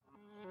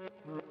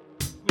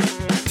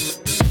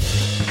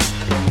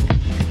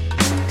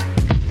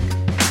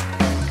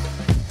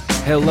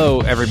Hello,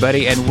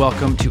 everybody, and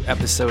welcome to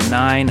episode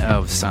 9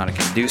 of Sonic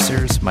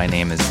Inducers. My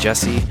name is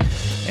Jesse,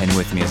 and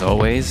with me, as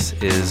always,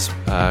 is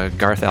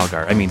Garth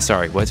Algar.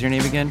 What's your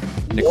name again?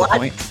 Nick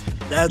LaPointe?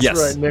 That's yes.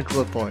 Right, Nick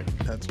LaPointe.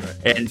 That's right.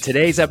 And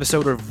today's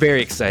episode, we're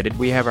very excited.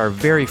 We have our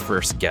very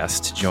first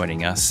guest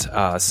joining us,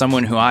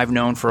 someone who I've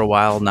known for a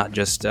while, not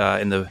just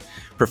in the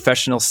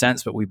professional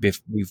sense, but we've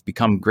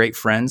become great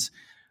friends.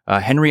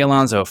 Henry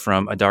Alonso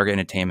from Adarga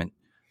Entertainment.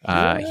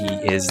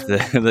 He is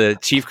the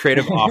Chief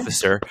Creative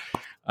Officer.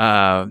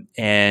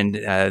 And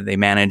they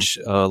manage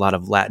a lot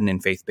of Latin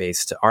and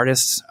faith-based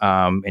artists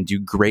and do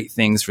great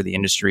things for the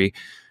industry.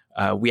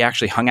 We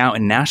actually hung out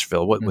in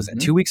Nashville. What was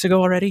that, 2 weeks ago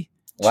already?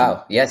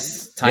 Wow.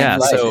 Yes. Time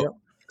flies.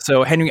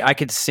 So Henry, I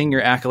could sing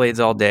your accolades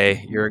all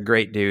day. You're a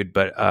great dude.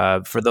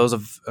 But for those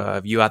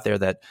of you out there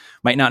that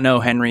might not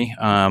know Henry,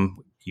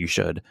 you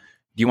should.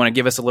 Do you want to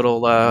give us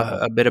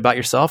a bit about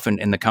yourself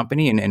and the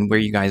company and where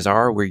you guys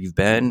are, where you've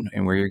been,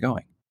 and where you're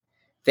going?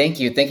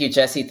 Thank you,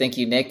 Jesse. Thank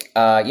you, Nick.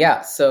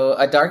 So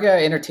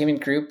Adarga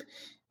Entertainment Group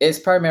is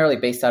primarily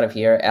based out of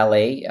here,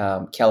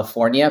 LA,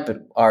 California,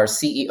 but our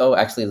CEO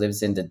actually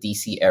lives in the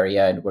DC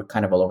area, and we're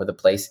kind of all over the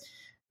place.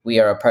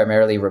 We are a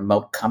primarily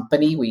remote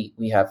company.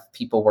 We have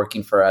people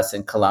working for us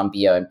in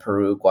Colombia and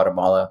Peru,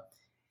 Guatemala,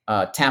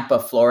 Tampa,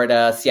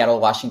 Florida, Seattle,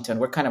 Washington.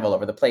 We're kind of all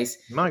over the place.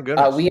 My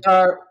goodness. We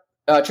are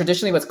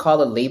traditionally what's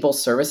called a label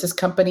services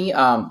company.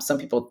 Some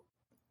people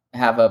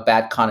have a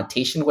bad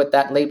connotation with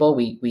that label.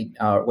 We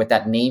with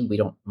that name, we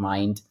don't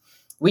mind.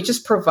 We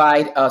just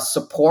provide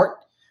support,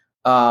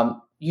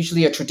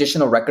 usually a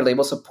traditional record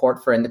label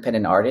support for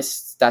independent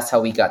artists. That's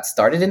how we got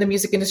started in the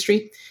music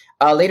industry.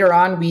 Later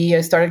on,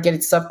 we started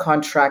getting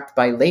subcontract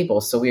by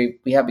labels. So we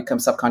have become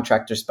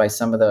subcontractors by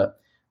some of the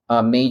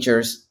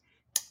majors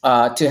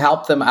to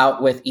help them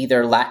out with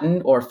either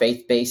Latin or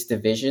faith-based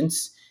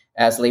divisions,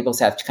 as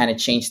labels have kind of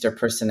changed their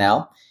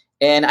personnel.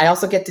 And I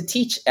also get to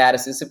teach at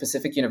Azusa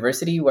Pacific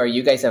University, where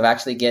you guys have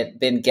actually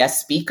been guest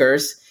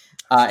speakers.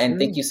 And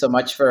thank you so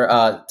much for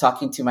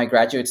talking to my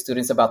graduate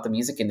students about the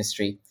music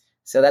industry.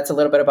 So that's a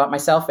little bit about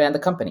myself and the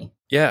company.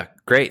 Yeah,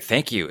 great.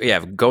 Thank you.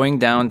 Yeah, going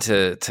down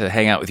to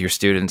hang out with your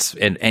students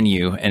and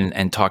you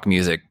and talk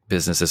music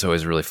business is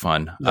always really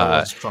fun.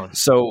 It's fun.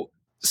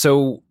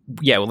 So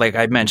yeah, like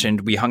I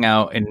mentioned, we hung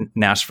out in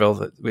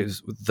Nashville. It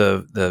was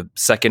the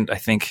second, I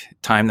think,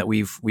 time that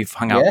we've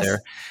hung out there.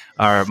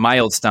 My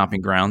old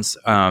stomping grounds,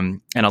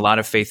 and a lot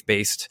of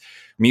faith-based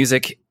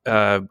music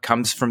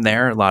comes from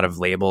there. A lot of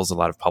labels, a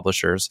lot of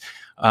publishers,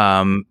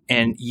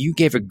 and you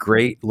gave a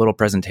great little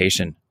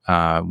presentation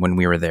when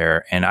we were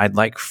there. And I'd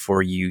like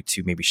for you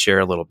to maybe share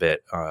a little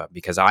bit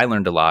because I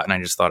learned a lot, and I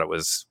just thought it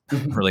was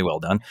really well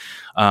done.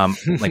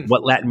 Like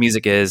what Latin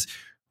music is,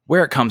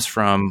 where it comes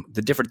from,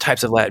 the different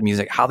types of Latin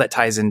music, how that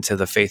ties into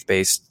the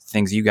faith-based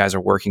things you guys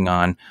are working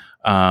on.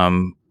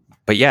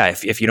 But yeah,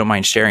 if you don't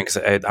mind sharing,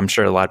 because I'm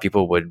sure a lot of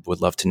people would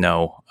love to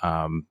know,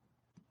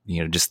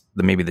 just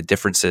maybe the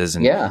differences.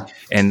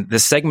 And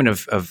this segment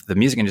of the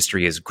music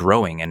industry is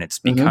growing, and it's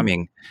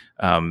becoming,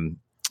 from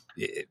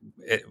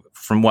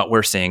what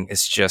we're seeing,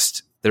 it's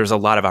just, there's a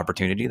lot of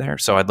opportunity there.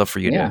 So I'd love for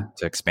you to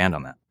expand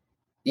on that.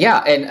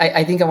 Yeah, and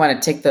I think I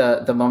want to take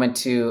the moment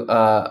to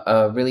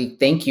really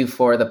thank you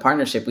for the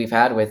partnership we've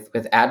had with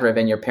AdRib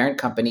and your parent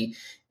company,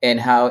 and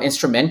how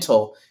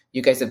instrumental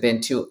you guys have been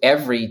to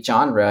every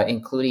genre,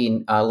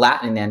 including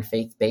Latin and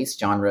faith-based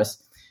genres.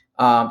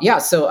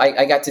 So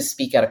I got to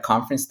speak at a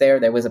conference there.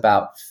 There was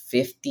about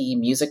 50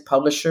 music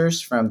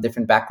publishers from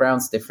different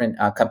backgrounds, different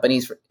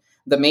companies.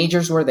 The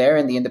majors were there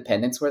and the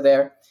independents were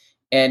there.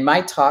 And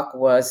my talk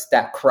was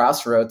that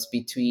crossroads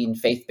between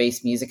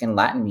faith-based music and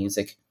Latin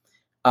music.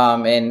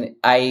 And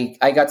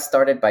I got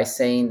started by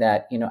saying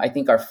that, I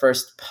think our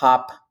first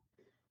pop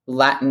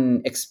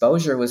Latin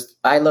exposure was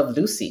I Love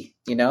Lucy,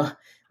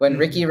 when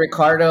Ricky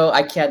Ricardo,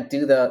 I can't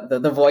do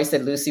the voice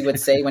that Lucy would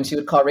say when she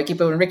would call Ricky,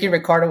 but when Ricky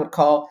Ricardo would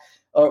call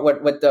or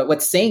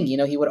would sing,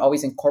 he would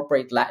always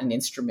incorporate Latin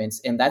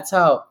instruments. And that's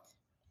how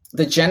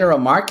the general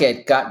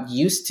market got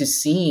used to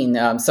seeing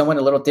someone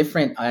a little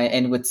different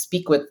and would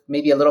speak with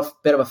maybe a little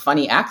bit of a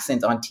funny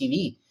accent on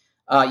TV.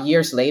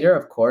 Years later,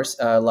 of course,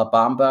 La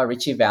Bamba,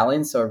 Richie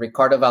Valens, or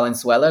Ricardo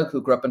Valenzuela,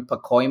 who grew up in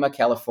Pacoima,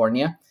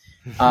 California,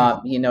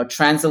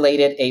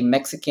 translated a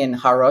Mexican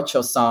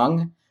jarocho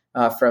song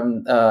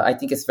from, I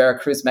think it's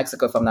Veracruz,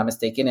 Mexico, if I'm not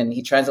mistaken. And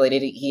he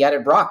translated it, he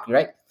added rock,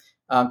 right?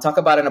 Talk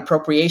about an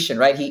appropriation,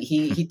 right?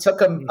 He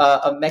took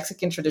a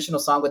Mexican traditional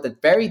song with a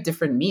very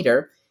different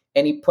meter,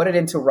 and he put it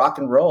into rock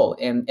and roll.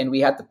 And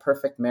we had the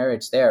perfect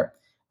marriage there.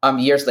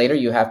 Years later,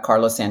 you have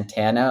Carlos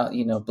Santana,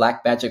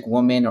 Black Magic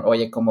Woman, or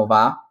Oye Como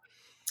Va.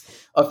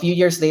 A few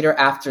years later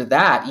after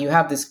that, you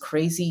have this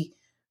crazy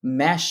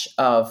mesh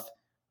of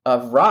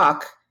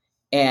rock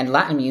and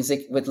Latin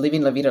music with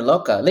Living La Vida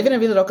Loca. Living La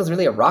Vida Loca is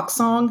really a rock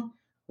song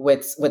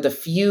with a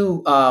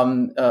few,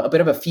 a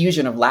bit of a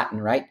fusion of Latin,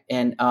 right?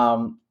 And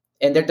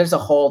there's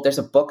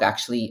a book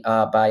actually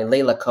by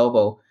Leila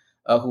Cobo,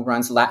 who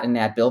runs Latin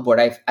at Billboard.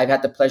 I've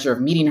had the pleasure of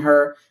meeting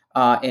her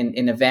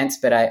in events,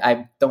 but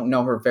I don't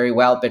know her very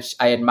well, but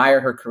I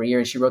admire her career.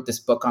 And she wrote this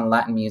book on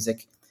Latin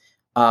music.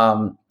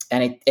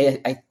 and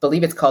I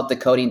believe it's called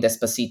Decoding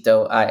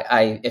Despacito.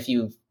 If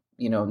you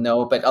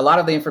know, but a lot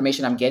of the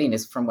information I'm getting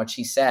is from what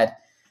she said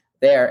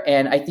there.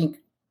 And I think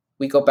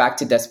we go back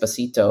to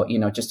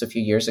Despacito, just a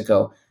few years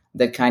ago,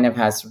 that kind of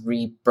has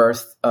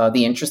rebirthed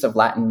the interest of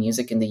Latin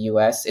music in the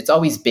U.S. It's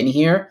always been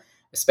here,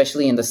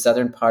 especially in the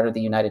southern part of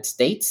the United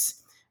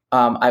States.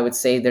 I would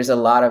say there's a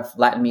lot of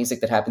Latin music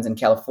that happens in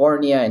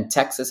California and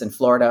Texas and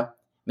Florida,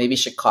 maybe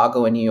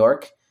Chicago and New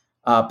York,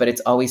 but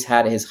it's always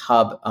had his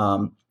hub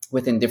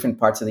within different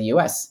parts of the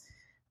U.S.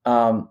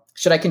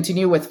 Should I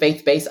continue with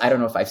faith-based? I don't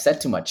know if I've said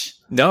too much.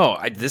 No,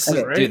 this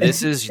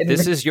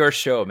is your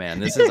show, man.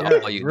 This is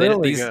all you.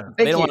 Really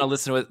they don't want to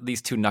listen to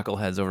these two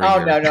knuckleheads over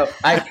here. Oh, no.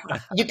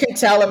 You can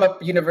tell I'm a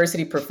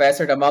university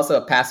professor, and I'm also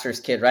a pastor's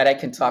kid, right? I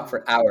can talk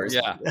for hours.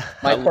 Yeah.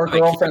 My poor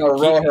girlfriend will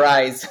roll her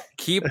eyes.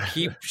 Keep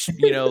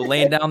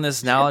laying down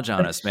this knowledge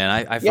on us, man.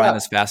 I find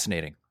this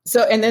fascinating.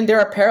 So, and then there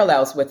are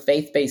parallels with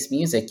faith-based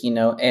music, and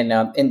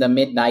in the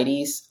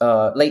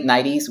late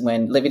 90s,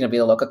 when Living La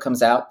Vida Loca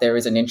comes out, there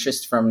is an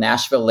interest from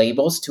Nashville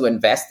labels to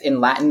invest in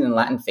Latin and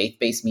Latin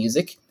faith-based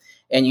music.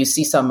 And you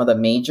see some of the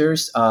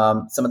majors,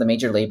 some of the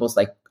major labels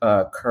like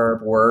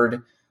Curb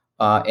Word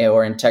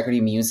or Integrity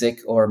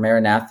Music or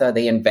Maranatha,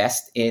 they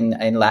invest in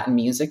Latin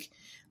music.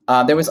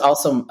 There was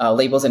also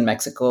labels in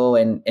Mexico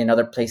and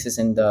other places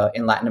in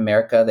Latin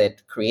America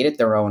that created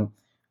their own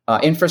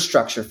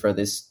infrastructure for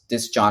this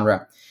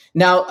genre.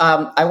 Now,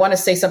 I want to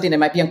say something that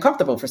might be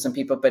uncomfortable for some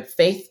people, but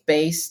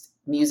faith-based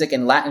music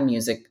and Latin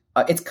music,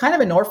 it's kind of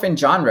an orphan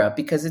genre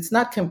because it's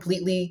not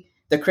completely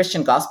the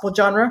Christian gospel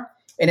genre,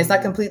 and it's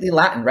not completely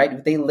Latin,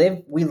 right?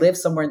 We live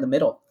somewhere in the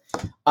middle,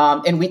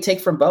 and we take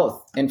from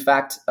both. In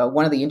fact,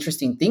 one of the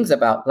interesting things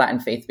about Latin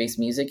faith-based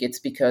music, it's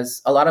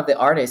because a lot of the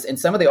artists, and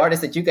some of the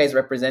artists that you guys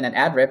represent at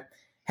AdRib,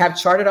 have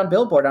charted on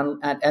Billboard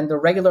and the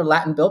regular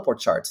Latin Billboard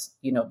charts,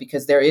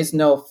 because there is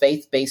no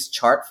faith-based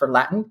chart for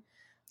Latin.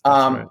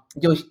 Right.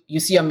 You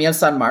see a Miel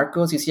San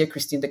Marcos, you see a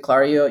Christine de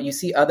Clario, you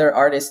see other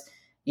artists,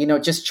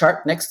 just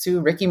chart next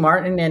to Ricky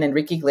Martin and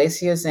Enrique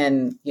Iglesias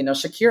and,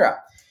 Shakira.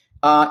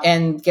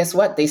 And guess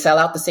what? They sell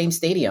out the same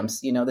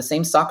stadiums, the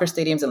same soccer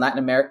stadiums in Latin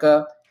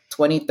America,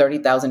 20,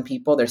 30,000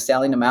 people, they're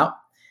selling them out.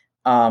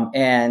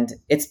 And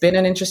it's been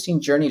an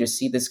interesting journey to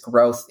see this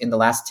growth in the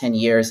last 10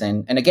 years.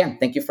 And again,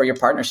 thank you for your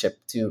partnership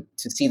to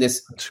see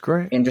this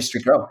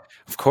industry grow.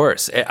 Of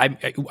course.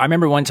 I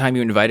remember one time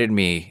you invited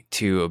me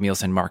to a Miel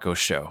San Marcos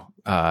show.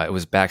 It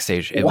was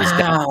backstage. It was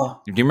down.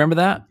 Do you remember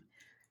that?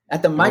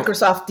 At the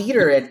Microsoft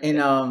Theater in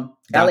LA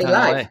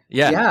Live.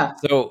 Yeah.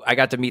 So I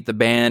got to meet the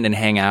band and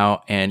hang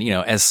out. And,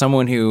 as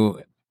someone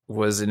who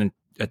was in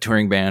a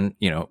touring band,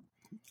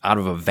 out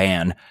of a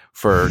van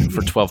for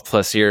 12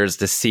 plus years,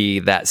 to see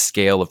that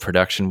scale of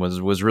production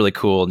was really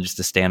cool, and just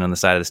to stand on the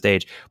side of the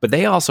stage. But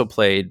they also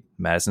played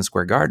Madison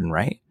Square Garden,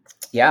 right?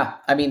 Yeah.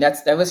 I mean,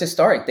 that was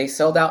historic. They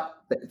sold out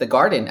the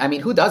Garden. I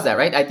mean, who does that,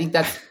 right? I think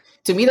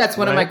to me, that's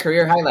one of my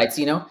career highlights,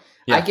 Yeah.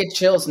 I get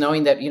chills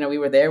knowing that, we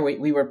were there,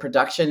 we were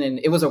production, and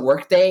it was a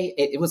work day.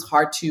 It was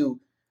hard to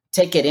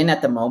take it in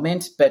at the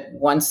moment. But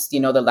once, the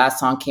last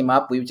song came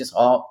up, we just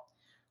all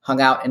hung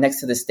out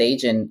next to the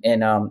stage and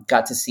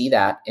got to see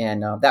that.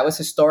 And that was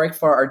historic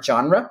for our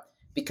genre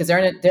because they're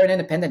an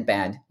independent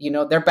band.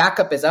 Their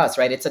backup is us,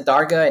 right? It's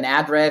Adarga and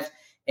AdRev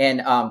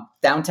and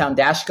Downtown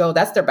Dashco.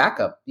 That's their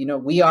backup.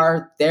 We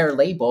are their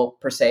label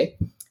per se.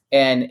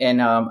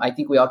 And I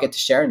think we all get to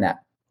share in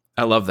that.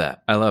 I love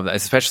that.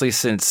 Especially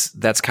since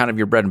that's kind of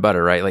your bread and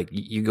butter, right? Like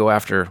you go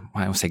after,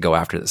 I don't say go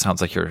after, that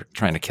sounds like you're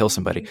trying to kill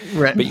somebody,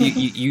 right? But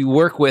you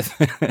work with,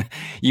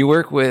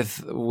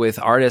 with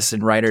artists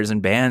and writers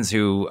and bands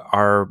who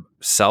are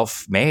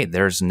self-made.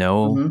 There's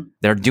no,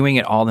 they're doing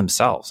it all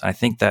themselves. And I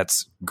think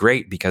that's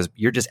great because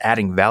you're just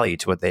adding value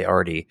to what they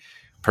already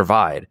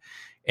provide.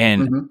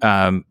 And,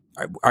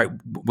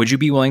 would you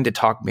be willing to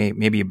talk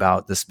maybe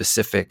about the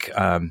specific,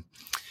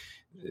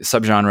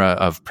 subgenre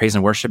of praise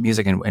and worship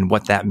music and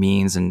what that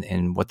means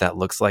and what that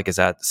looks like? Is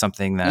that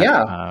something that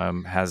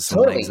has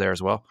some legs there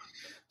as well?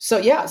 So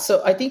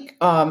I think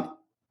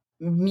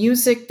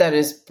music that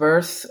is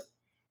birthed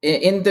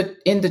in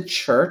the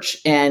church,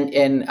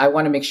 and I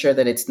want to make sure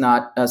that it's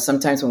not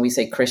sometimes when we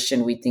say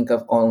Christian, we think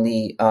of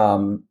only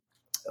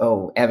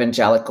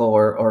evangelical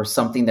or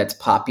something that's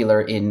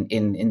popular in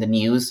the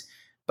news.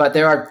 But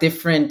there are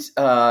different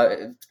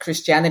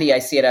Christianity. I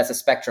see it as a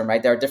spectrum,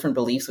 right? There are different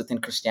beliefs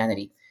within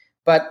Christianity.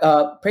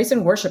 But praise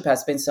and worship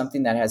has been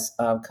something that has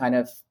kind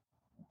of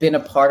been a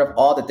part of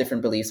all the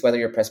different beliefs, whether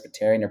you're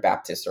Presbyterian or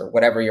Baptist or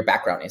whatever your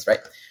background is, right?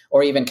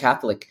 Or even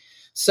Catholic.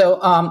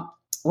 So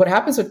what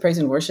happens with praise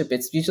and worship,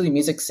 it's usually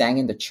music sang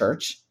in the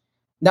church.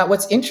 Now,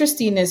 what's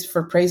interesting is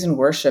for praise and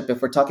worship,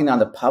 if we're talking on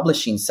the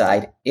publishing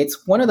side,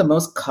 it's one of the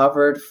most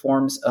covered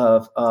forms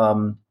of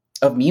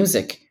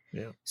music.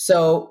 Yeah.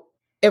 So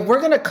if we're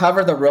going to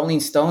cover the Rolling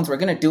Stones, we're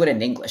going to do it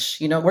in English.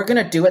 We're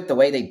going to do it the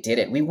way they did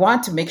it. We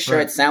want to make sure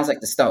it sounds like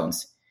the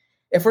Stones.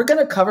 If we're going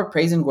to cover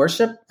praise and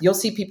worship, you'll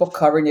see people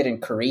covering it in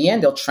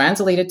Korean. They'll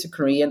translate it to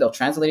Korean. They'll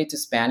translate it to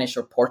Spanish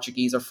or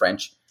Portuguese or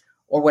French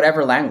or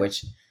whatever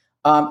language.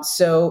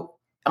 So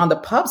on the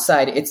pub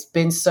side, it's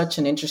been such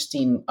an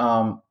interesting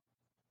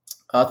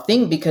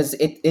thing because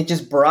it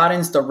just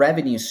broadens the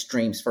revenue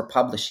streams for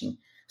publishing.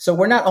 So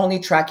we're not only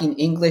tracking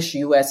English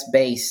US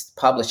based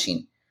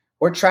publishing,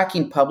 we're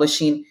tracking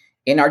publishing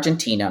in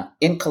Argentina,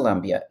 in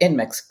Colombia, in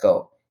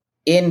Mexico,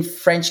 in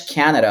French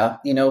Canada,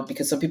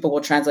 because some people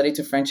will translate it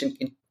to French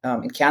in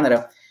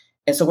Canada.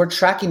 And so we're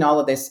tracking all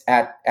of this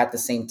at the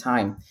same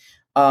time.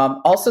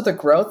 Also, the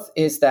growth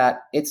is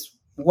that it's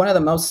one of the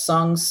most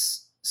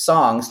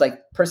songs,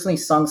 like personally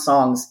sung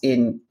songs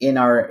in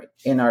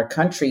our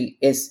country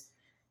is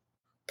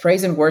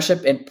praise and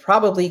worship, and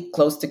probably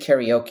close to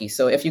karaoke.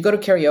 So if you go to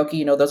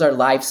karaoke, those are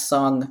live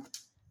sung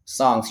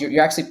songs.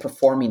 You're actually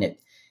performing it.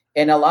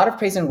 And a lot of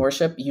praise and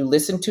worship you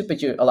listen to,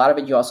 but a lot of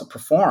it you also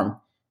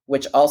perform,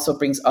 which also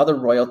brings other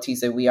royalties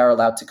that we are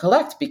allowed to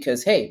collect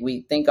because, hey,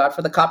 we thank God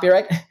for the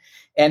copyright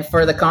and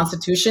for the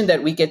Constitution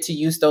that we get to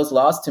use those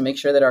laws to make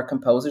sure that our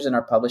composers and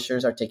our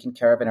publishers are taken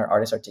care of and our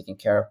artists are taken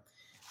care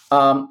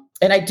of.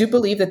 And I do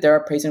believe that there are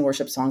praise and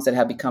worship songs that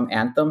have become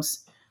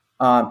anthems.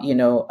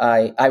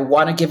 I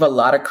want to give a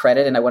lot of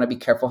credit, and I want to be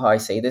careful how I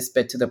say this,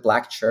 but to the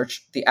Black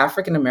church, the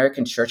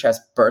African-American church has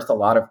birthed a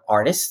lot of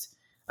artists.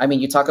 I mean,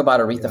 you talk about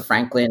Aretha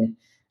Franklin,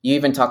 you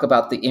even talk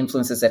about the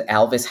influences that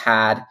Elvis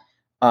had.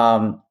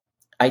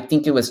 I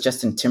think it was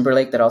Justin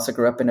Timberlake that also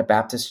grew up in a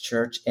Baptist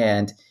church,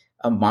 and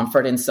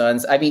Mumford and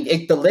Sons. I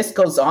mean, the list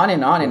goes on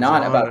and on and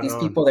on about these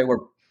people that were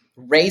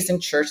raised in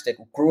church, that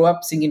grew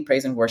up singing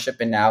praise and worship,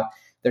 and now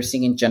they're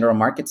singing general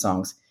market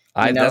songs.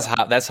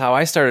 That's how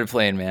I started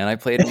playing, man. I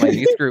played in my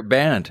youth group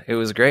band. It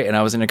was great. And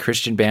I was in a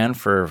Christian band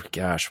for,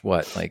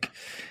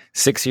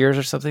 6 years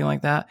or something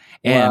like that.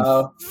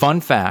 And fun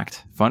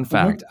fact,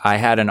 I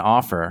had an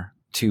offer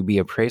to be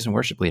a praise and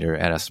worship leader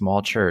at a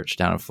small church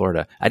down in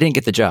Florida. I didn't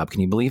get the job.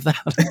 Can you believe that?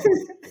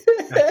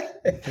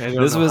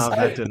 This was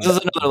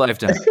another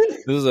lifetime.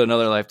 This was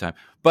another lifetime.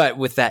 But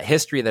with that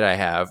history that I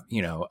have,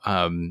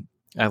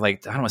 I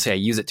don't want to say I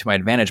use it to my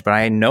advantage, but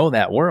I know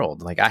that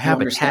world. Like I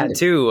have a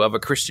tattoo of a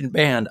Christian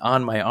band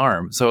on my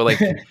arm. So like,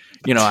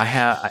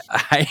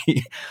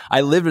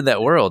 I lived in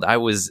that world. I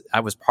was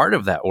part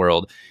of that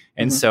world.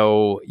 And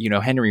so,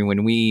 Henry,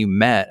 when we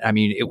met, I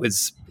mean, it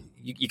was,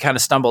 you kind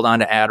of stumbled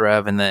onto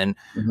AdRev, and then,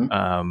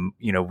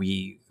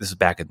 this is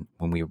back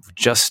when we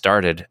just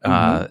started.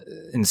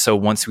 And so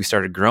once we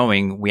started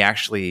growing, we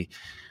actually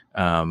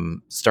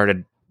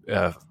started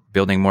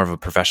building more of a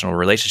professional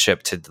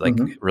relationship to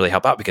really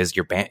help out, because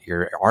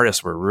your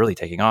artists were really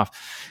taking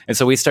off. And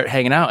so we start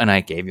hanging out, and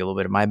I gave you a little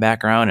bit of my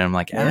background, and I'm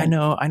like, I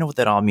know what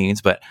that all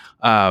means. But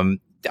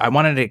I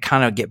wanted to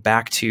kind of get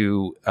back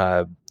to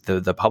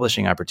the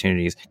publishing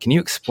opportunities. Can you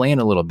explain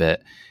a little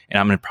bit? And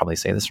I'm going to probably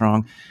say this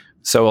wrong.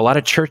 So a lot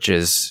of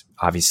churches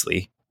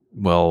obviously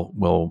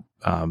will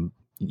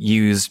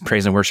use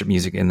praise and worship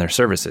music in their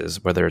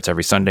services, whether it's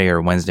every Sunday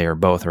or Wednesday or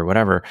both or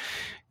whatever.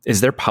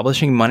 Is there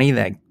publishing money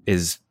that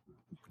is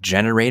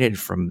generated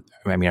from,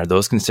 are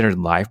those considered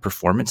live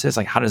performances?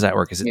 Like, how does that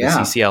work? Is it the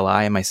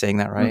CCLI? Am I saying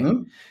that right?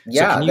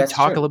 Yeah. So can you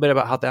talk a little bit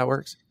about how that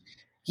works?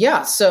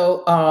 Yeah.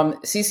 So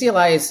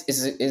CCLI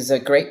is a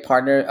great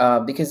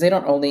partner because they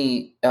don't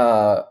only,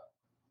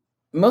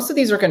 most of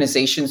these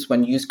organizations,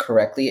 when used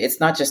correctly, it's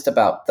not just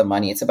about the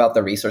money, it's about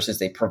the resources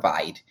they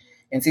provide.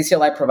 And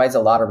CCLI provides a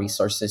lot of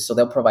resources. So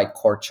they'll provide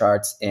chord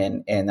charts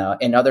and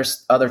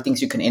other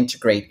things you can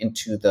integrate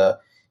into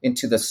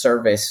the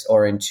service,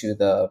 or into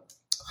the,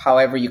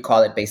 however you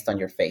call it based on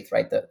your faith,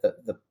 right?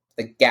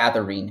 The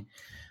gathering.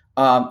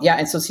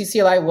 And so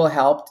CCLI will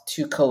help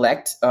to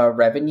collect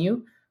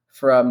revenue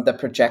from the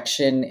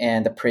projection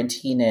and the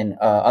printing and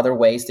other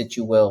ways that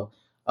you will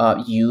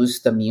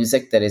use the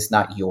music that is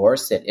not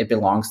yours. It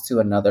belongs to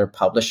another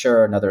publisher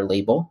or another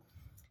label.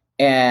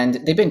 And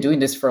they've been doing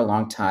this for a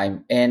long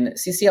time. And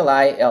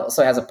CCLI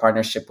also has a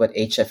partnership with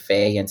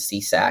HFA and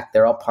CSAC.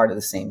 They're all part of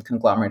the same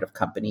conglomerate of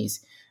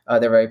companies.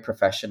 They're very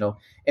professional.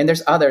 And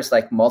there's others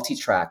like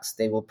Multitracks.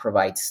 They will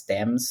provide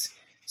stems.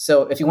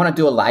 So if you want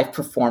to do a live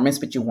performance,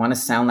 but you want to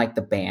sound like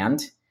the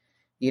band,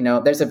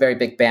 there's a very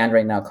big band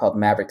right now called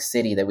Maverick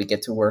City that we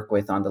get to work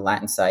with on the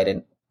Latin side.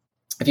 And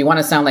if you want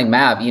to sound like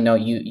Mav,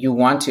 you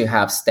want to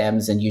have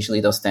stems, and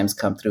usually those stems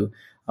come through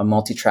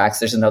Multitracks.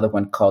 There's another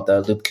one called the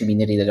Loop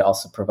Community that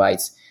also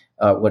provides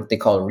what they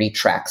call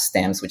retrack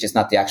stems, which is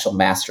not the actual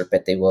master,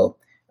 but they will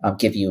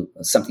give you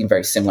something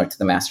very similar to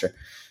the master.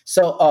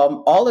 So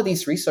all of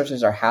these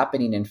resources are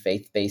happening in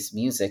faith-based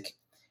music.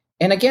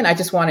 And again, I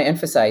just want to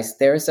emphasize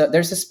there's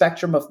a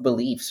spectrum of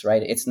beliefs,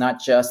 right? It's not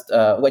just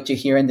what you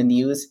hear in the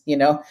news,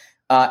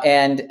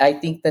 and I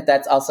think that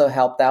that's also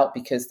helped out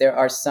because there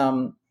are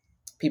some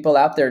people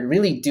out there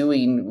really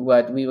doing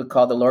what we would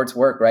call the Lord's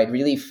work, right?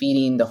 Really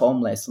feeding the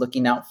homeless,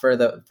 looking out for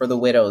the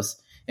widows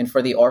and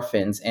for the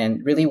orphans.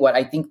 And really what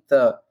I think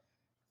the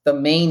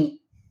main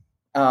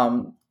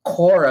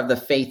core of the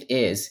faith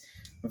is,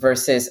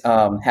 versus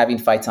having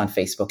fights on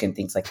Facebook and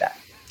things like that.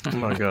 Oh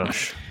my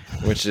gosh.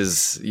 Which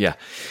is, yeah.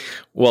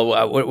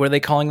 Well, what are they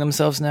calling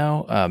themselves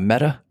now?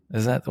 Meta?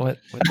 Is that what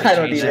I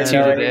don't even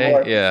know today?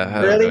 anymore.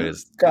 Yeah, really?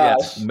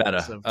 Gosh, yes,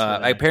 Meta.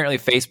 Apparently,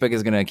 Facebook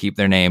is going to keep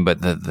their name,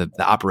 but the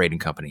operating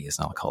company is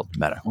now called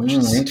Meta, which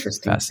is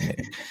interesting.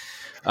 Fascinating.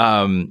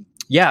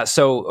 Yeah.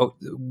 So,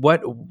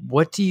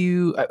 what do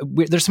you?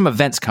 There's some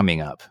events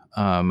coming up.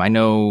 I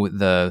know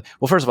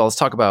first of all, let's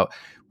talk about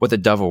what the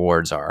Dove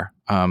Awards are,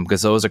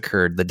 because those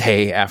occurred the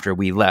day after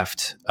we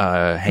left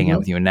hanging out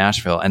with you in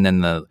Nashville, and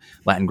then the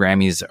Latin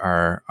Grammys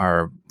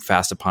are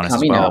fast upon us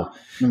coming as well.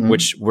 Mm-hmm.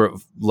 Which we're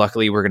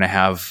going to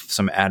have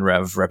some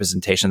AdRev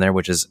representation there,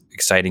 which is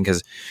exciting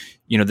because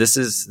this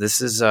is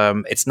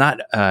it's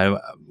not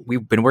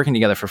we've been working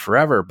together for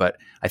forever, but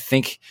I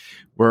think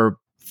we're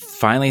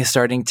finally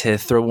starting to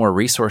throw more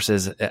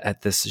resources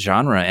at this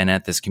genre and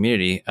at this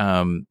community.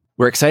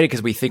 We're excited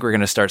because we think we're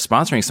going to start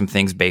sponsoring some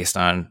things based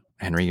on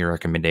Henry, your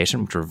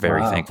recommendation, which we're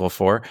very thankful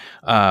for.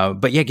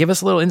 But yeah, give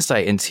us a little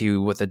insight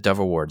into what the Dove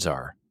Awards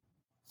are.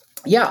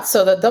 Yeah,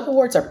 so the Dove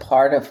Awards are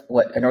part of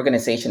an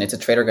organization. It's a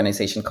trade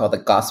organization called the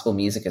Gospel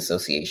Music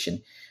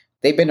Association.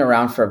 They've been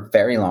around for a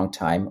very long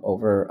time,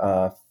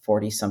 over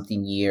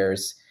 40-something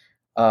years.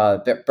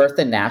 Birth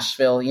in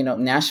Nashville.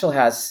 Nashville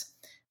has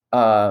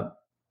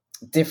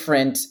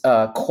different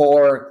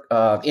core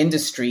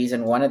industries,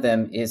 and one of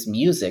them is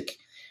music.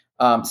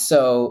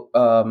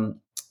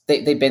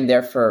 They've been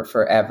there for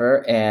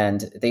forever,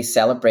 and they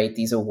celebrate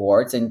these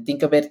awards. And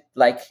think of it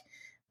like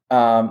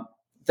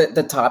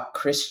the top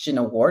Christian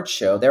award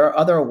show. There are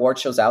other award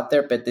shows out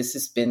there, but this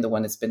has been the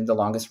one that's been the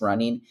longest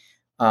running.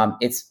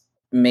 It's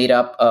made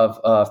up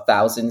of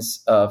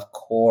thousands of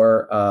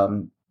core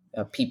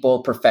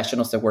people,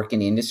 professionals that work in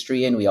the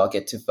industry, and we all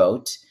get to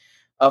vote.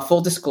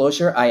 Full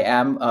disclosure, I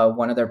am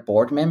one of their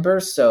board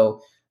members.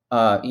 So,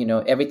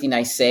 everything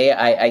I say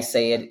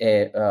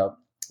it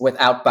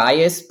without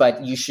bias,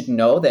 but you should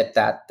know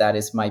that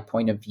is my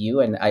point of view.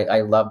 And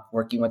I love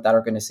working with that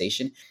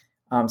organization.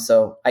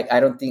 So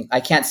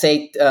I can't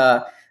say,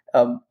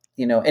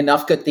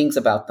 enough good things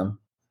about them.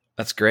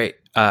 That's great.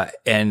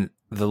 And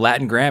the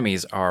Latin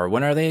Grammys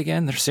when are they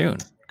again? They're soon.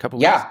 A couple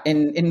weeks. Yeah.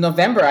 In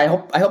November. I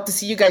hope to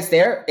see you guys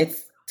there.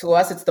 To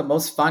us, it's the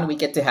most fun we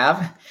get to have.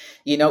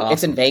 Awesome.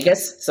 It's in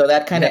Vegas. So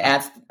that kind of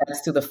adds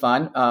to the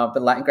fun.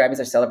 But Latin Grammys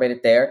are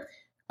celebrated there.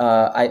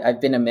 I've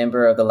been a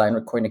member of the Latin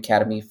Recording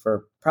Academy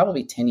for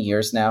probably 10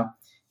 years now.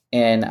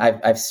 And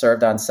I've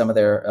served on some of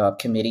their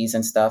committees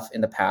and stuff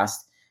in the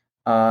past.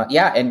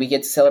 And we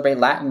get to celebrate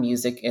Latin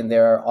music, and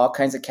there are all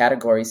kinds of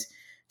categories,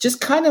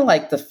 just kind of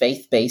like the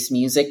faith-based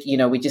music.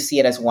 We just see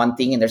it as one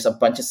thing, and there's a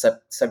bunch of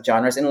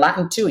subgenres in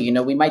Latin too.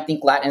 We might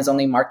think Latin is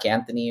only Mark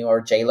Anthony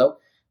or J-Lo,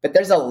 but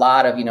there's a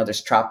lot of,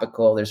 there's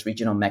tropical, there's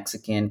regional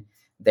Mexican,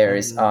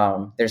 there's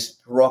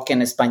rock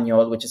en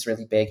español, which is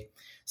really big.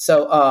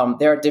 So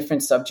there are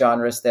different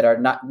subgenres that are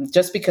not,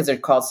 just because they're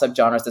called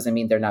subgenres doesn't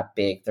mean they're not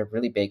big. They're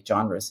really big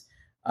genres.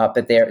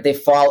 But they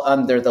fall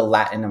under the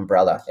Latin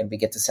umbrella, and we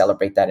get to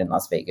celebrate that in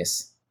Las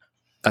Vegas.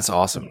 That's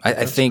awesome.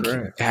 I think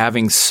great.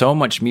 Having so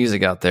much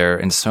music out there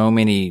and so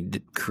many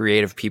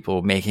creative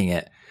people making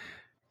it,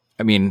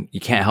 I mean, you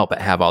can't help but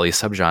have all these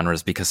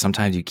subgenres, because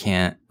sometimes you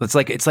can't. It's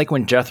like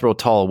when Jethro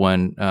Tull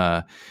won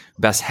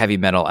Best Heavy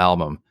Metal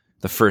Album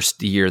the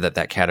first year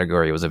that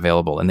category was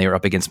available, and they were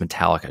up against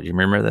Metallica. Do you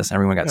remember this?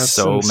 Everyone got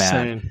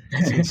mad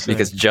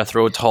because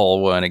Jethro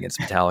Tull won against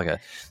Metallica.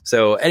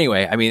 So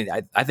anyway, I mean,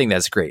 I think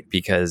that's great,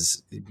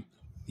 because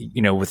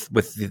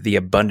with the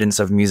abundance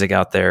of music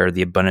out there,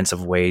 the abundance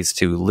of ways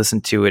to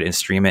listen to it and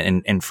stream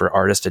it, and for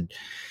artists to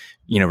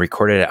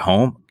record it at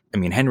home. I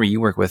mean, Henry, you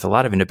work with a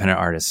lot of independent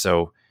artists,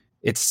 so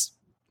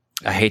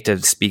I hate to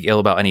speak ill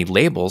about any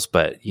labels,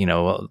 but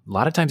a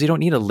lot of times you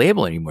don't need a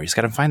label anymore. You just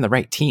got to find the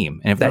right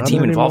team. And if that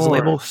team involves a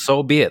label,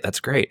 so be it.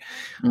 That's great.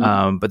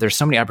 Mm-hmm. But there's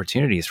so many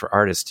opportunities for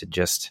artists to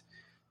just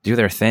do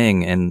their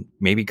thing and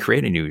maybe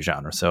create a new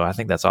genre. So I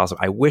think that's awesome.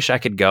 I wish I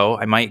could go.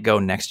 I might go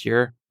next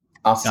year.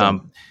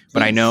 Awesome.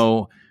 But I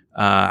know,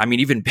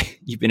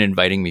 you've been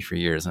inviting me for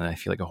years, and I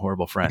feel like a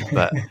horrible friend,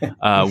 but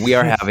we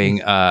are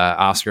having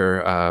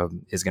Oscar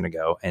is going to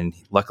go, and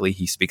luckily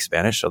he speaks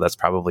Spanish, so that's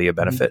probably a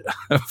benefit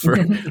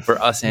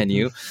for us and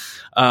you.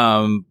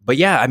 But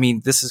yeah, I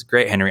mean, this is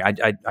great, Henry.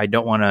 I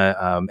don't want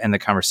to end the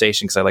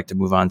conversation, because I like to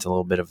move on to a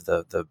little bit of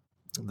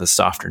the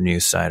softer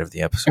news side of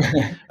the episode.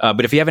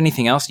 But if you have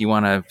anything else you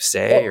want to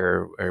say,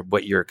 or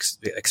what you're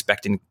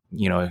expecting,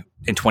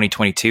 in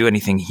 2022,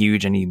 anything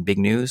huge, any big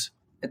news?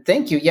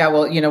 Thank you. Yeah,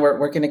 well,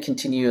 we're going to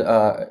continue.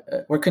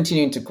 We're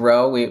continuing to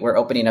grow. We're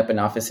opening up an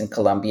office in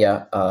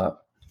Colombia,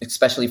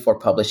 especially for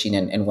publishing,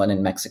 and one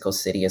in Mexico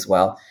City as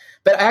well.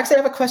 But I actually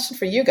have a question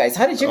for you guys.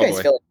 How did you guys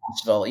feel in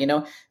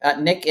Nashville?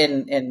 Nick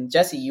and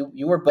Jesse,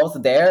 you were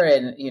both there,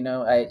 and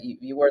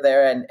you were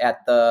there and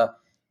at the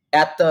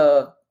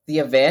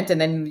event,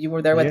 and then you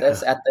were there with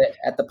us at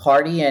the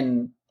party,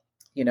 and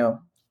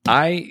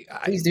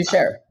please do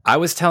share. I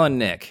was telling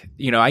Nick,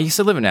 I used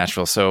to live in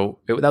Nashville, so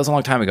that was a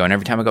long time ago. And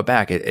every time I go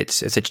back,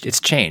 it's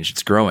changed.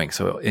 It's growing.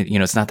 So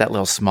it's not that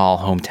little small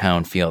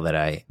hometown feel that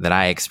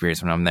I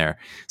experience when I'm there.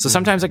 So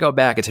sometimes I go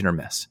back, it's hit or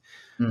miss.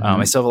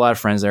 Mm-hmm. I still have a lot of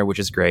friends there, which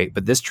is great.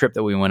 But this trip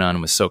that we went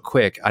on was so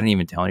quick, I didn't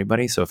even tell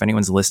anybody. So if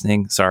anyone's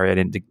listening, sorry, I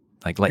didn't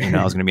let you know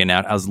I was going to be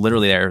I was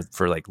literally there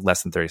for like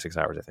less than 36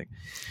 hours, I think.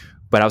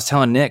 But I was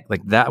telling Nick,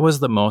 like, that was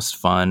the most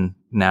fun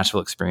Nashville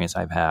experience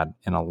I've had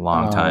in a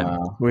long time.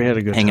 Wow. We had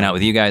a good hanging out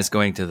with you guys,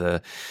 going to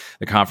the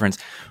conference.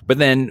 But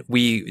then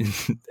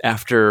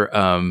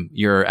after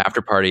your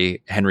after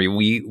party, Henry,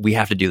 we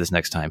have to do this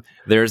next time.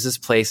 There's this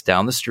place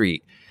down the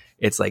street.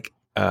 It's like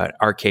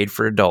arcade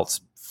for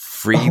adults,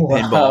 free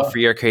pinball,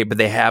 free arcade, but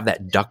they have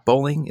that duck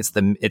bowling.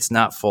 It's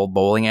not full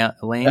bowling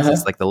lanes.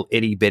 It's like the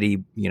itty bitty,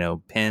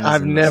 pins.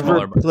 I've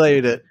never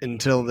played it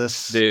until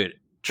this, dude.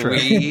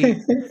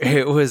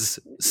 It was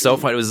so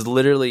fun. It was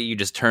literally, you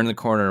just turn the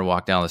corner and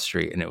walk down the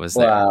street, and it was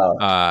there.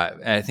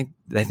 And I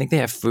think they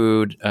have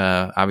food,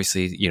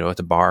 obviously, at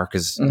the bar,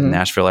 because in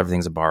Nashville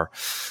everything's a bar.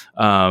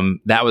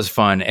 That was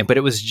fun, but it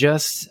was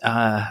just,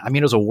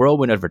 it was a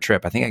whirlwind of a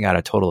trip. I think I got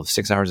a total of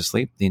 6 hours of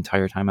sleep the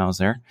entire time I was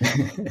there,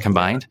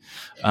 combined.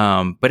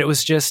 But it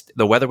was just,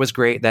 the weather was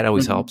great. That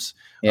always helps.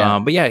 Yeah.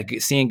 But yeah,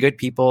 seeing good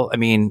people. I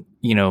mean,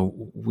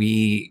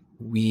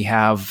 we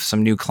have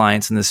some new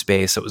clients in this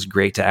space. So it was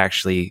great to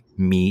actually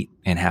meet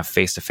and have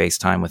face-to-face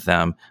time with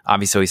them.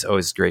 Obviously, it's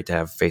always great to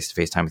have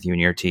face-to-face time with you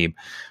and your team.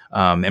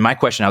 And my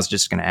question, I was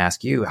just going to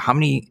ask you, how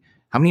many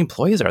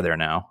employees are there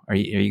now? Are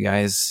you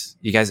guys,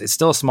 it's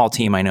still a small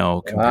team, I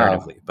know,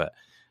 comparatively, but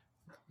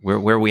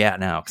where are we at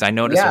now? Because I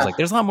noticed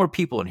there's a lot more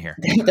people in here.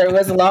 There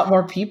was a lot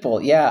more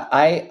people. Yeah.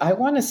 I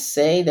want to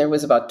say there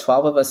was about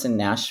 12 of us in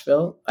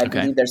Nashville. I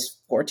believe there's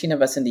 14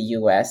 of us in the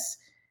US.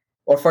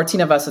 Or 14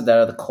 of us that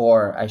are the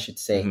core, I should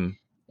say,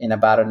 and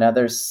about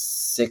another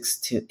 6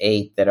 to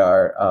 8 that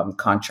are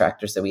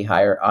contractors that we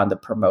hire on the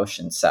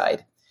promotion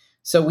side.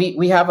 So we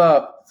kind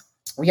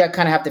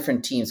of have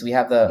different teams. We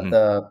have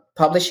the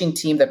publishing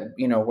team that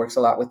works a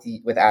lot with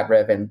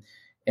AdRev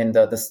and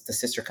the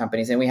sister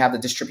companies, and we have the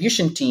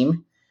distribution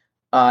team,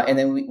 and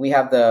then we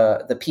have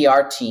the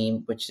PR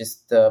team, which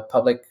is the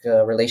public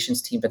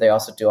relations team, but they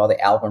also do all the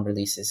album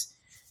releases,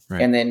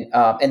 right. And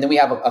then we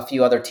have a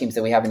few other teams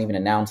that we haven't even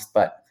announced,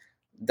 but.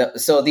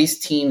 So these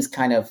teams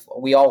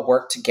we all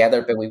work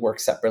together, but we work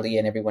separately,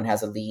 and everyone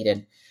has a lead.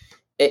 And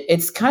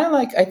it's kind of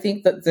like, I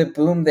think that the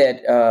boom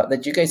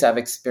that you guys have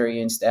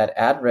experienced at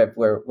AdRev,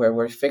 where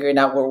we're figuring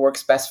out what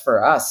works best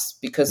for us.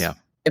 Because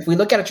if we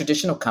look at a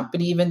traditional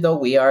company, even though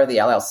we are the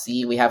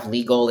LLC, we have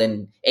legal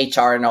and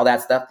HR and all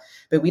that stuff,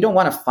 but we don't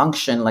want to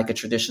function like a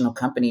traditional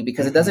company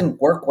because it doesn't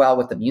work well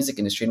with the music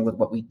industry and with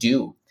what we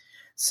do.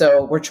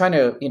 So we're trying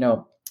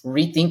to,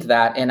 rethink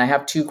that. And I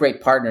have 2 great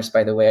partners,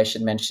 by the way. I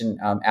should mention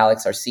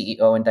Alex, our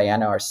CEO, and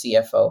Diana, our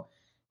CFO.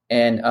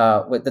 And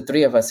with the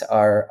 3 of us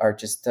are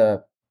just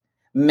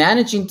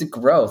managing the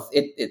growth.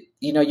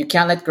 You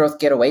can't let growth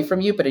get away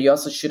from you, but you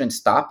also shouldn't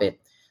stop it.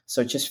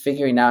 So just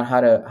figuring out how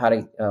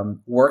to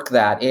work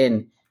that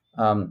in.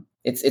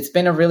 It's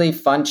been a really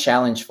fun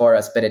challenge for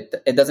us, but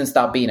it doesn't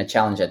stop being a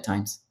challenge at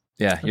times.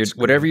 Yeah,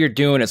 whatever you're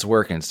doing, it's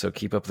working. So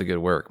keep up the good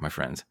work, my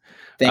friends.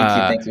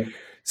 Thank you.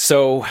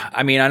 So,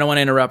 I don't want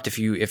to interrupt.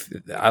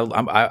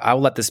 I'll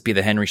let this be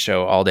the Henry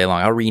Show all day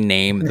long. I'll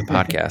rename the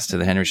podcast to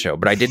the Henry Show.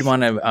 But I did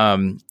want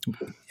to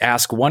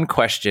ask one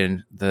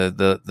question.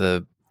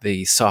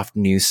 The soft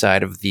news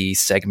side of the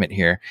segment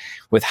here.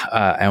 With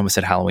I almost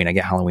said Halloween. I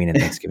get Halloween and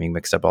Thanksgiving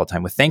mixed up all the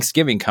time. With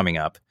Thanksgiving coming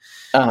up,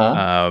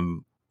 I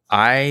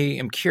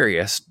am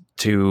curious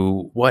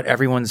to what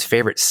everyone's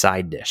favorite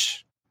side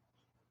dish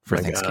for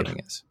Thanksgiving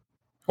is.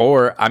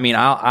 Or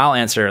I'll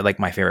answer like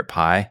my favorite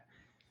pie.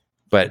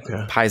 But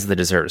pie's the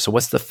dessert. So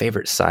what's the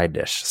favorite side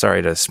dish?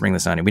 Sorry to spring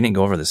this on you. We didn't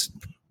go over this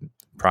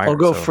prior. I'll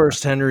go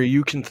first, Henry.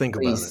 You can think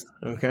about it.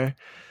 Okay.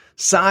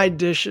 Side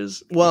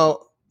dishes.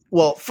 Well,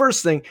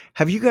 first thing,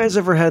 have you guys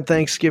ever had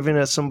Thanksgiving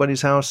at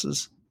somebody's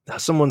houses?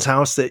 Someone's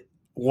house that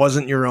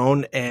wasn't your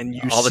own, and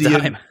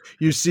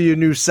you see a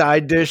new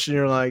side dish and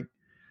you're like,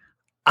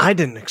 I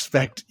didn't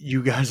expect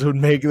you guys would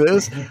make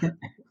this.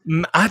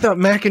 I thought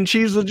mac and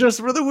cheese was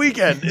just for the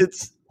weekend.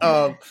 It's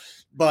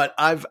but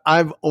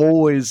I've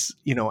always,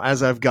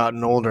 as I've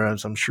gotten older,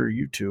 as I'm sure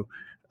you two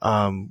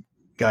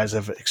guys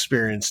have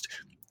experienced,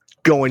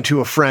 going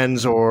to a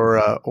friend's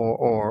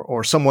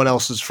or someone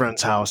else's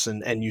friend's house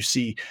and you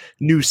see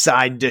new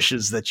side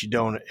dishes that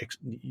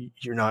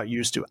you're not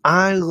used to.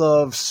 I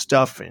love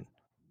stuffing.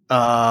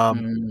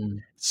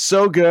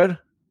 So good.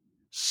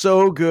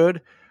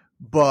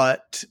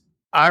 But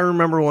I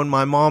remember when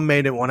my mom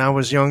made it when I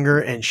was younger,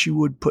 and she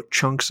would put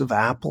chunks of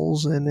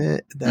apples in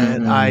it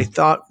that I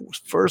thought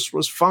first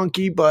was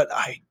funky, but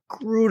I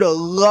grew to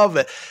love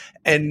it.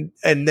 And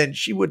then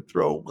she would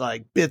throw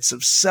like bits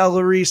of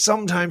celery.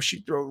 Sometimes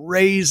she'd throw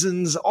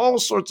raisins, all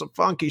sorts of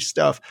funky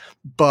stuff.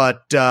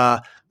 But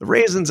the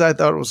raisins, I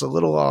thought, was a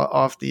little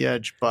off the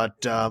edge.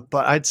 But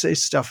I'd say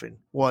stuffing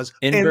was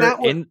in the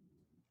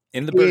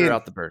bird or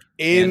out the bird?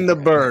 In the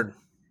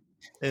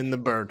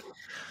bird.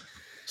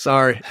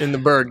 Sorry, in the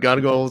bird. Got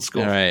to go old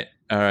school. All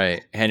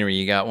right. Henry,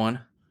 you got one?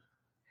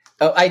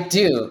 Oh, I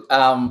do.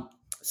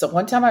 So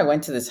one time I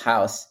went to this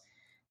house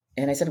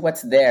and I said,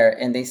 "What's there?"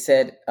 And they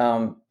said,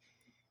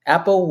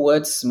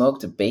 applewood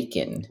smoked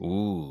bacon.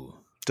 Ooh,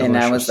 delicious. And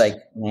I was like,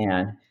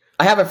 man,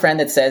 I have a friend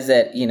that says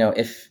that,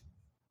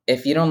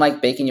 if you don't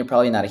like bacon, you're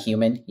probably not a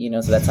human,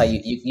 so that's how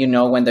you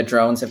know when the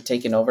drones have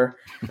taken over.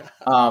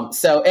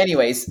 So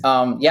anyways,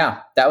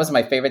 that was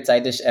my favorite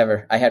side dish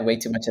ever. I had way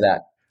too much of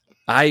that.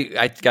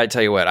 I gotta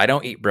tell you what, I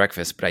don't eat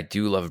breakfast, but I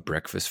do love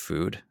breakfast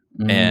food.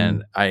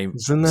 And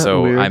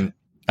weird?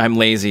 I'm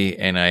lazy,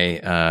 and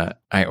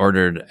I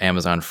ordered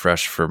Amazon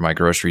Fresh for my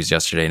groceries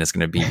yesterday, and it's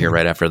going to be here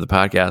right after the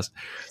podcast.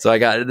 So I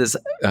got this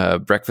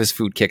breakfast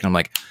food kick, and I'm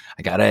like,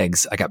 I got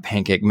eggs, I got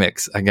pancake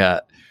mix, I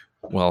got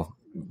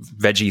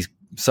veggie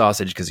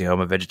sausage because I'm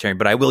a vegetarian,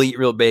 but I will eat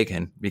real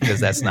bacon because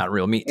that's not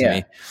real meat to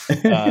me.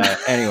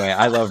 Anyway,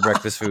 I love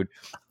breakfast food.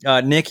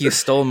 Nick, you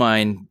stole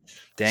mine.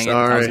 Dang it!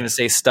 I was going to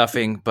say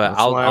stuffing, but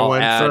I'll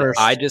add. First.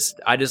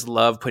 I just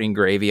love putting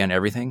gravy on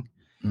everything.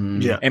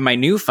 Yeah. And my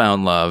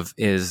newfound love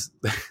is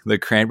the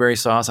cranberry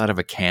sauce out of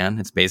a can.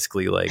 It's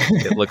basically like,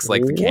 it looks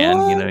like the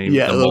can,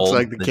 Yeah, it looks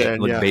like the can.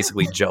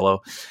 Basically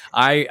Jell-O.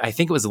 I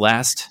think it was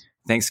last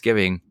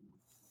Thanksgiving.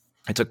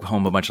 I took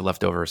home a bunch of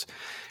leftovers,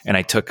 and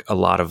I took a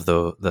lot of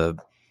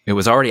it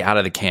was already out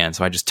of the can.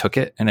 So I just took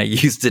it and I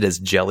used it as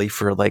jelly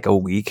for like a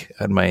week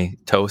on my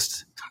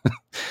toast.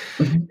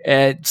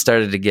 It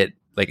started to get,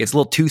 it's a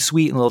little too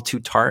sweet and a little too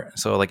tart.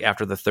 So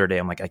after the third day,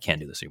 I'm like, I can't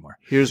do this anymore.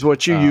 Here's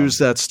what you use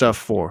that stuff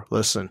for.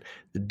 Listen,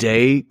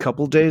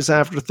 couple days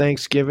after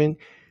Thanksgiving,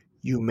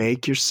 you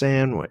make your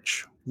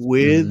sandwich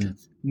with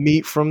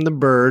meat from the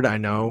bird. I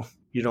know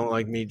you don't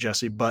like meat,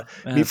 Jesse, but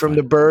meat from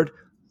the bird,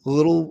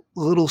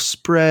 little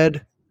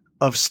spread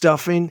of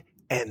stuffing,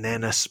 and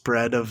then a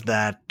spread of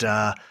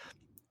that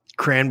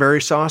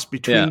cranberry sauce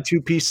between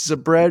two pieces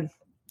of bread.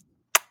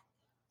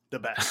 The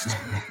best.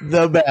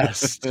 The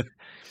best.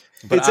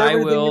 But it's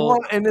everything you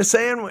want in a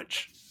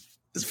sandwich.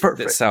 It's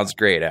perfect. That sounds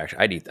great, actually.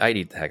 I'd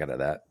eat the heck out of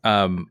that.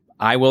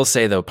 I will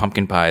say, though,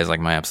 pumpkin pie is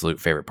my absolute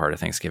favorite part of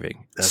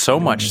Thanksgiving.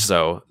 Much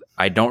so,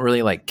 I don't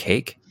really like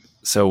cake.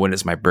 So when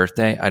it's my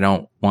birthday, I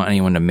don't want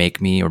anyone to make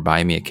me or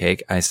buy me a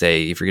cake. I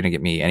say, if you're going to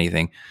get me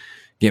anything,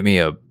 get me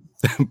a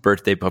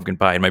birthday pumpkin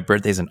pie. And my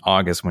birthday's in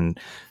August when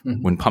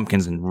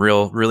pumpkin's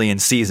really in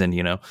season,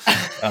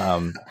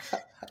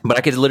 But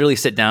I could literally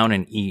sit down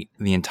and eat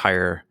the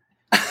entire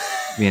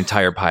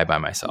pie by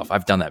myself.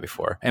 I've done that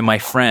before. And my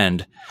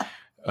friend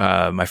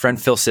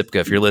Phil Sipka,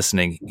 if you're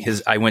listening,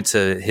 I went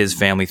to his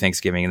family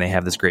Thanksgiving, and they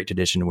have this great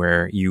tradition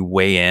where you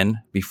weigh in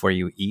before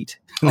you eat.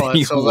 Oh,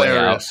 that's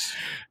hilarious.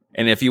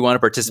 And if you want to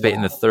participate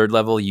in the third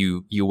level,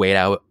 you weigh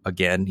out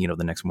again,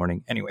 the next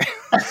morning. Anyway.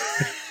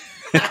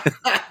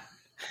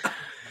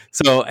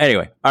 So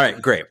anyway, all right,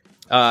 great.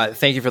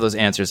 Thank you for those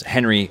answers.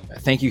 Henry,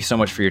 thank you so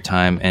much for your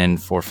time and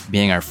for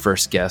being our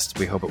first guest.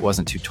 We hope it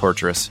wasn't too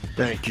torturous.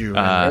 Thank you.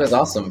 That was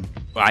awesome.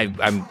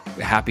 I'm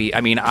happy.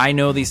 I mean, I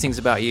know these things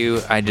about you.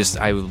 I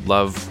would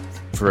love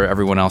for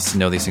everyone else to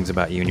know these things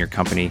about you and your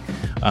company.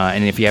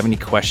 And if you have any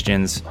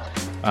questions,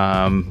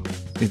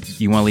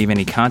 you want to leave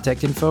any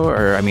contact info?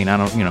 Or, I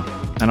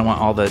don't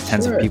want all the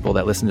tens of people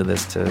that listen to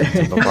this to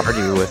bombard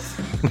you with.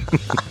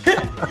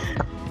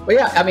 Well,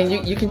 yeah,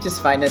 you can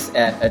just find us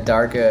at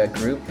Adarga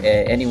Group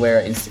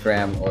anywhere,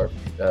 Instagram or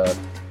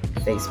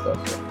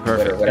Facebook, or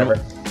Twitter,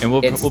 whatever. And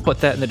we'll put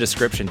that in the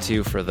description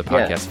too for the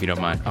podcast if you don't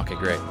mind. Okay,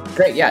 great.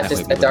 Great, yeah,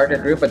 just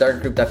Adarga Group,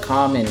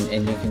 adargagroup.com,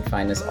 and you can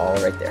find us all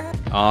right there.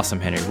 Awesome,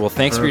 Henry. Well,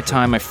 thanks for your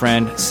time, my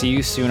friend. See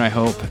you soon, I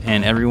hope.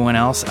 And everyone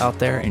else out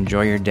there,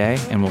 enjoy your day,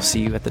 and we'll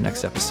see you at the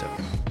next episode.